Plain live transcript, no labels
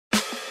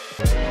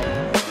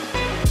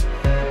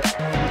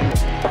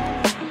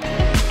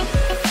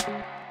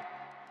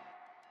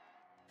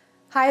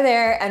Hi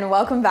there, and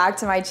welcome back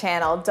to my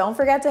channel. Don't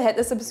forget to hit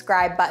the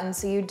subscribe button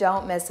so you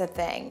don't miss a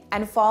thing.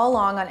 And follow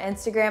along on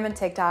Instagram and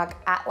TikTok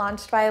at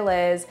Launched by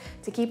Liz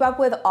to keep up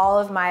with all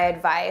of my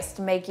advice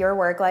to make your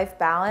work-life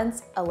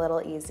balance a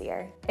little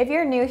easier. If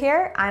you're new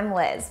here, I'm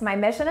Liz. My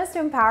mission is to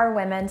empower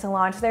women to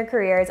launch their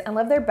careers and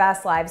live their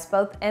best lives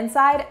both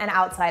inside and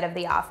outside of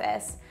the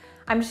office.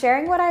 I'm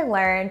sharing what I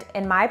learned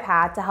in my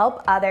path to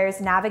help others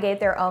navigate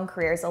their own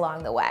careers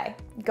along the way.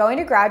 Going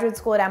to graduate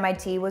school at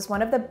MIT was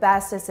one of the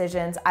best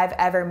decisions I've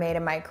ever made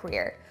in my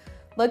career.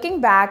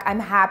 Looking back, I'm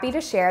happy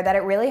to share that it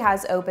really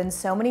has opened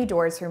so many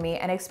doors for me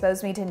and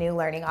exposed me to new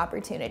learning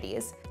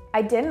opportunities.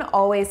 I didn't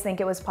always think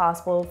it was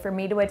possible for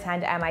me to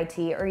attend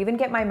MIT or even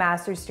get my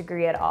master's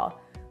degree at all.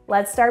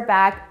 Let's start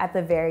back at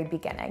the very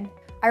beginning.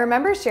 I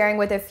remember sharing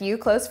with a few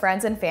close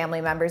friends and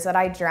family members that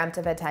I dreamt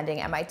of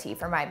attending MIT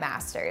for my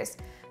master's.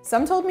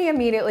 Some told me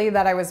immediately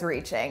that I was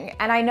reaching,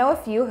 and I know a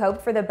few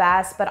hoped for the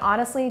best, but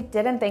honestly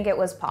didn't think it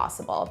was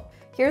possible.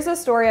 Here's a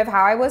story of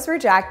how I was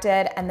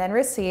rejected and then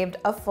received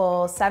a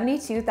full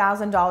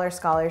 $72,000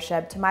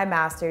 scholarship to my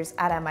master's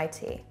at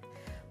MIT.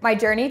 My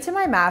journey to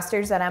my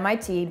master's at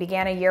MIT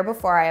began a year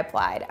before I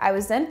applied. I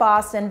was in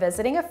Boston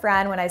visiting a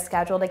friend when I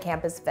scheduled a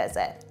campus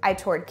visit. I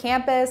toured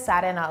campus,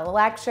 sat in on a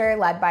lecture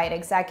led by an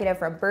executive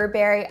from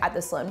Burberry at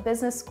the Sloan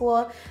Business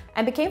School,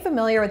 and became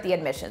familiar with the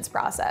admissions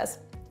process.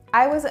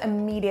 I was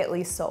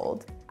immediately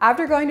sold.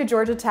 After going to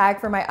Georgia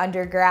Tech for my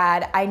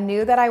undergrad, I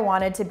knew that I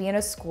wanted to be in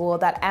a school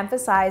that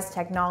emphasized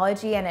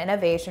technology and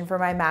innovation for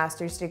my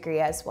master's degree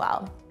as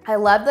well. I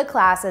loved the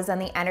classes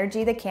and the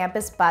energy the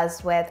campus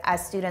buzzed with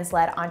as students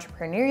led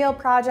entrepreneurial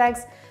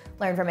projects,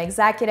 learned from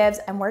executives,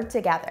 and worked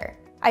together.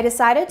 I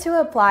decided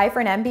to apply for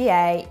an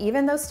MBA,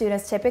 even though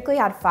students typically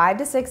had 5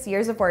 to 6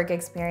 years of work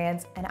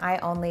experience, and I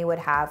only would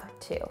have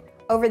 2.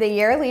 Over the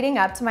year leading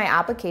up to my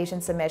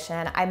application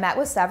submission, I met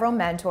with several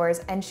mentors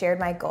and shared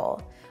my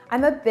goal.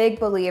 I'm a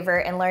big believer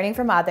in learning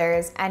from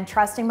others and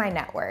trusting my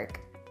network.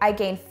 I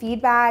gained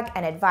feedback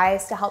and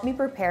advice to help me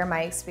prepare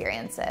my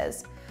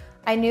experiences.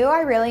 I knew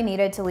I really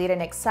needed to lead an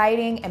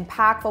exciting,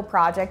 impactful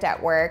project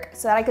at work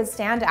so that I could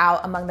stand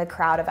out among the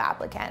crowd of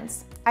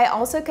applicants. I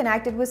also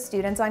connected with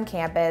students on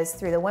campus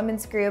through the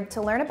women's group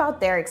to learn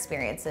about their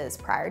experiences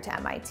prior to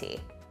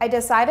MIT. I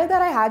decided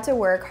that I had to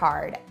work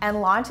hard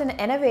and launch an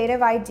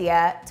innovative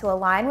idea to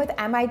align with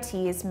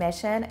MIT's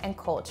mission and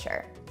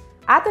culture.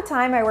 At the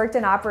time, I worked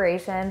in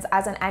operations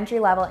as an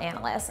entry-level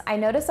analyst. I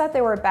noticed that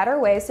there were better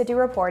ways to do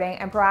reporting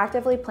and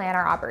proactively plan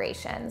our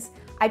operations.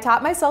 I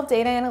taught myself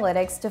data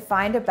analytics to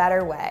find a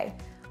better way.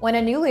 When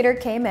a new leader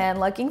came in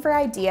looking for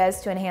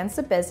ideas to enhance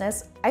the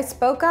business, I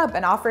spoke up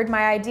and offered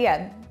my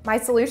idea. My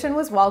solution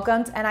was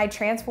welcomed, and I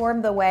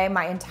transformed the way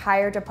my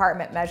entire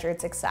department measured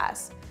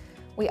success.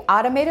 We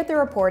automated the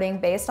reporting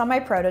based on my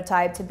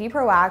prototype to be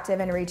proactive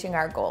in reaching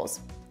our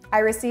goals. I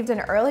received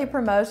an early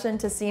promotion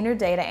to senior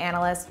data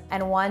analyst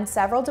and won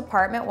several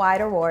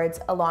department-wide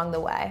awards along the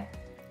way.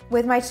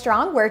 With my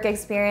strong work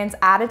experience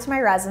added to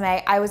my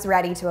resume, I was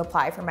ready to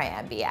apply for my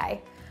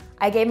MBA.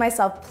 I gave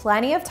myself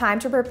plenty of time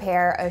to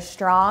prepare a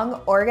strong,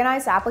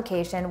 organized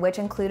application which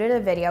included a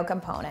video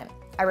component.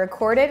 I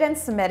recorded and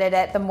submitted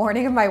it the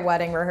morning of my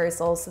wedding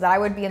rehearsal so that I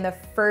would be in the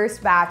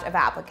first batch of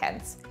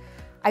applicants.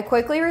 I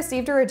quickly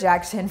received a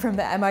rejection from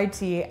the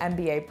MIT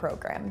MBA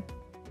program.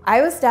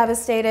 I was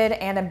devastated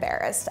and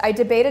embarrassed. I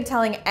debated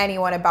telling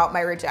anyone about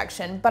my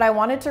rejection, but I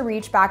wanted to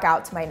reach back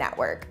out to my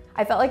network.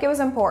 I felt like it was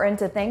important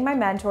to thank my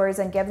mentors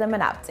and give them an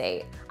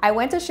update. I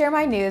went to share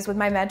my news with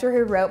my mentor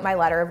who wrote my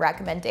letter of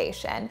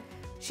recommendation.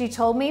 She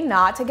told me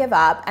not to give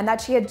up and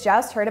that she had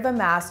just heard of a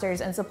master's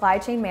in supply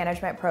chain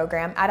management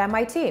program at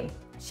MIT.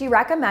 She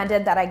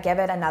recommended that I give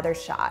it another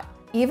shot.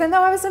 Even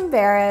though I was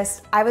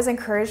embarrassed, I was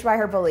encouraged by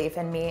her belief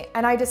in me,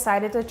 and I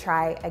decided to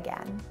try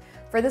again.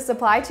 For the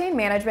supply chain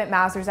management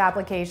master's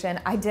application,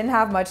 I didn't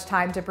have much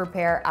time to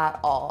prepare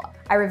at all.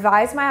 I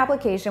revised my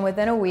application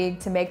within a week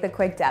to make the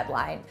quick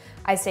deadline.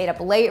 I stayed up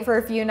late for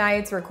a few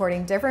nights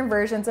recording different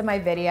versions of my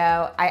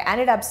video. I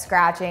ended up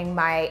scratching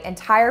my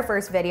entire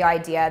first video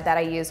idea that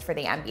I used for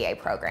the MBA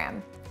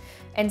program.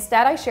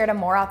 Instead, I shared a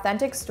more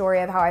authentic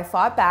story of how I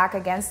fought back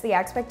against the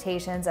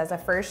expectations as a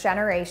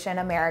first-generation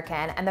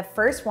American and the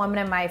first woman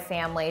in my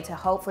family to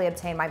hopefully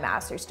obtain my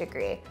master's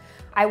degree.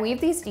 I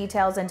weave these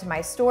details into my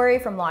story,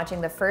 from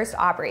launching the first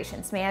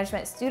operations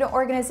management student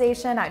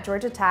organization at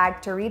Georgia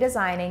Tech to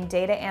redesigning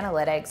data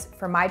analytics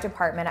for my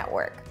department at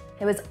work.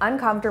 It was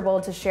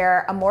uncomfortable to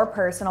share a more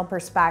personal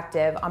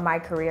perspective on my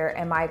career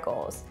and my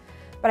goals,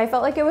 but I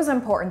felt like it was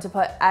important to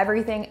put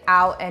everything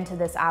out into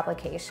this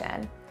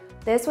application.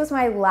 This was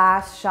my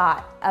last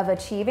shot of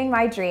achieving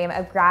my dream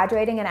of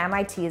graduating in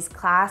MIT's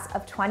class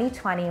of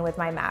 2020 with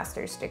my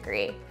master's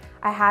degree.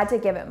 I had to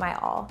give it my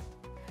all.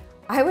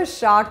 I was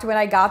shocked when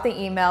I got the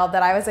email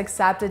that I was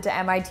accepted to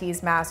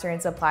MIT's Master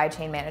in Supply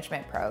Chain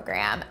Management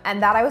program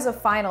and that I was a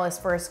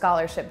finalist for a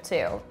scholarship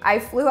too. I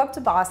flew up to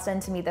Boston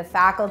to meet the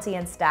faculty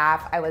and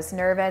staff. I was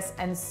nervous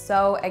and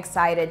so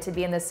excited to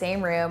be in the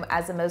same room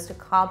as the most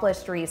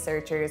accomplished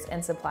researchers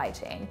in supply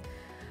chain.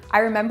 I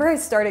remember I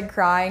started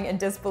crying in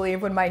disbelief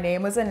when my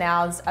name was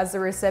announced as the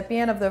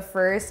recipient of the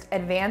first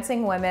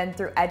Advancing Women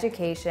Through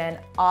Education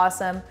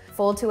Awesome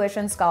Full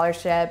Tuition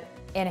Scholarship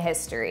in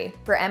history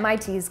for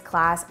MIT's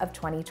class of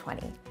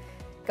 2020.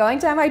 Going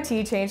to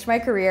MIT changed my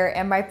career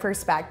and my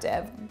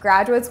perspective.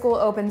 Graduate school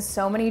opened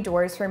so many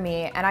doors for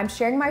me, and I'm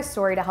sharing my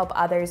story to help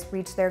others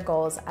reach their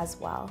goals as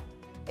well.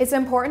 It's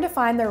important to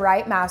find the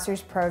right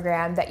master's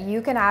program that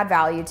you can add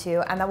value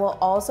to and that will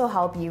also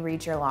help you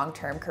reach your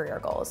long-term career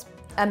goals.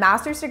 A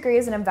master's degree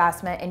is an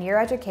investment in your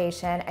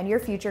education and your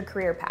future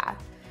career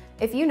path.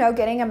 If you know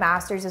getting a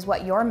master's is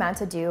what you're meant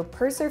to do,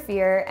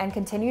 persevere and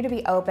continue to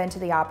be open to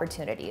the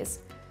opportunities.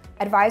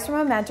 Advice from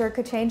a mentor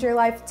could change your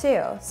life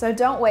too, so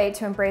don't wait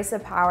to embrace the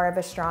power of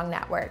a strong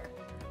network.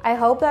 I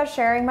hope that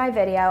sharing my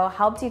video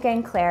helped you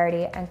gain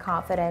clarity and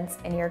confidence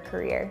in your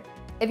career.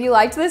 If you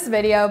liked this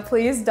video,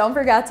 please don't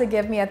forget to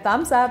give me a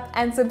thumbs up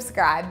and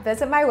subscribe.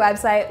 Visit my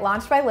website,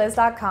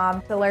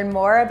 launchedbyliz.com, to learn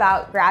more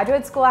about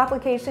graduate school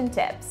application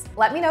tips.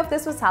 Let me know if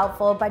this was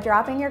helpful by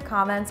dropping your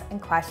comments and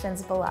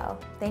questions below.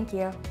 Thank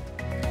you.